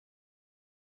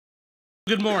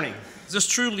Good morning. This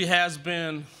truly has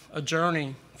been a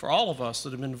journey for all of us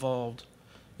that have been involved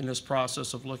in this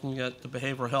process of looking at the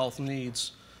behavioral health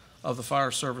needs of the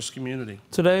fire service community.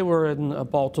 Today we're in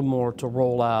Baltimore to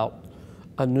roll out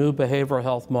a new behavioral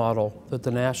health model that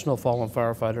the National Fallen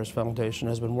Firefighters Foundation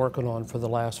has been working on for the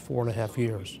last 4.5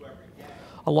 years.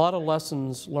 A lot of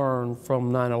lessons learned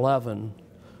from 9/11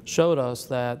 showed us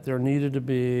that there needed to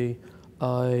be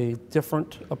a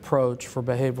different approach for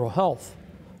behavioral health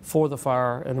for the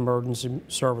fire and emergency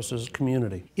services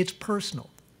community. It's personal,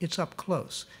 it's up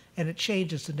close, and it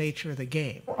changes the nature of the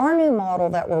game. Our new model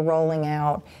that we're rolling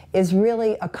out is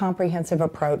really a comprehensive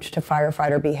approach to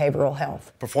firefighter behavioral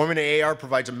health. Performing an AAR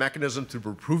provides a mechanism to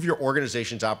improve your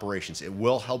organization's operations. It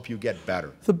will help you get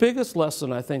better. The biggest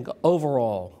lesson, I think,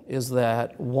 overall is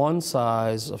that one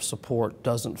size of support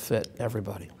doesn't fit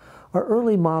everybody. Our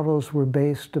early models were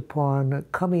based upon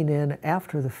coming in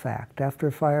after the fact,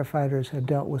 after firefighters had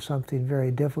dealt with something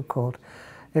very difficult,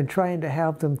 and trying to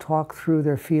have them talk through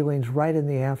their feelings right in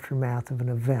the aftermath of an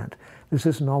event. This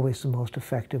isn't always the most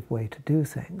effective way to do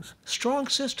things. Strong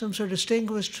systems are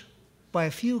distinguished by a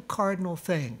few cardinal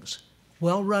things: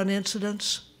 well-run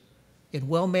incidents in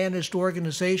well-managed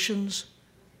organizations,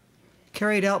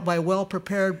 carried out by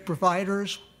well-prepared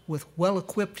providers with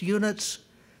well-equipped units,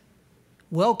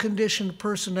 well-conditioned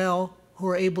personnel who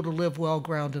are able to live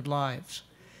well-grounded lives.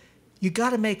 You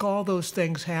got to make all those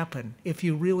things happen if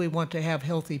you really want to have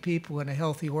healthy people in a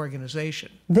healthy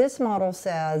organization. This model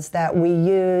says that we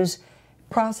use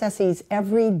processes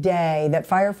every day that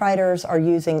firefighters are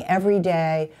using every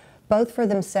day, both for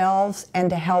themselves and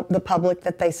to help the public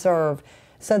that they serve,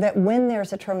 so that when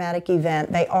there's a traumatic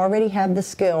event, they already have the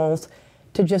skills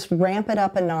to just ramp it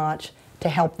up a notch to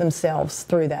help themselves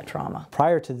through that trauma.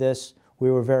 Prior to this, we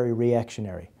were very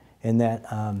reactionary in that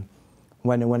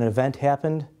when an event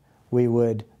happened, we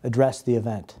would address the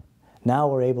event. Now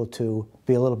we're able to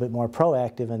be a little bit more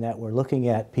proactive in that we're looking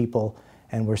at people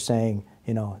and we're saying,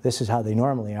 you know, this is how they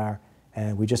normally are,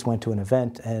 and we just went to an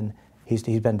event and he's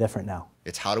been different now.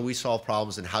 It's how do we solve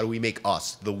problems and how do we make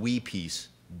us, the we piece,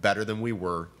 better than we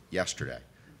were yesterday.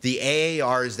 The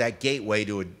AAR is that gateway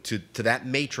to that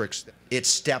matrix. It's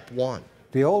step one.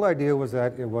 The old idea was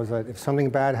that if something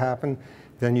bad happened,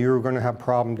 then you were going to have a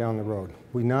problem down the road.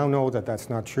 We now know that that's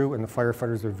not true, and the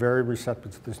firefighters are very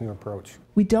receptive to this new approach.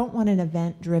 We don't want an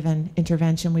event-driven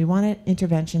intervention. We want an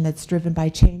intervention that's driven by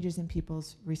changes in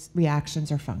people's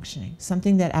reactions or functioning,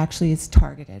 something that actually is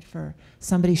targeted for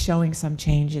somebody showing some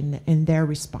change in their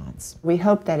response. We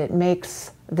hope that it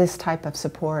makes this type of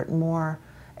support more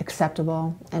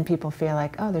acceptable and people feel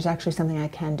like, oh, there's actually something I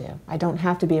can do. I don't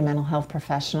have to be a mental health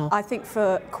professional. I think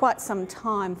for quite some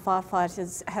time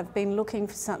firefighters have been looking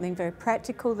for something very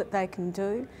practical that they can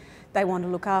do. They want to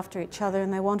look after each other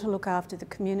and they want to look after the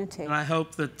community. And I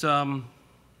hope that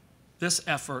this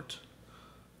effort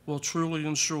will truly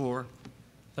ensure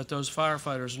that those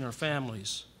firefighters and their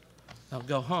families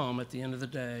go home at the end of the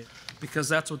day, because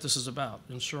that's what this is about,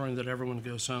 ensuring that everyone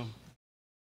goes home.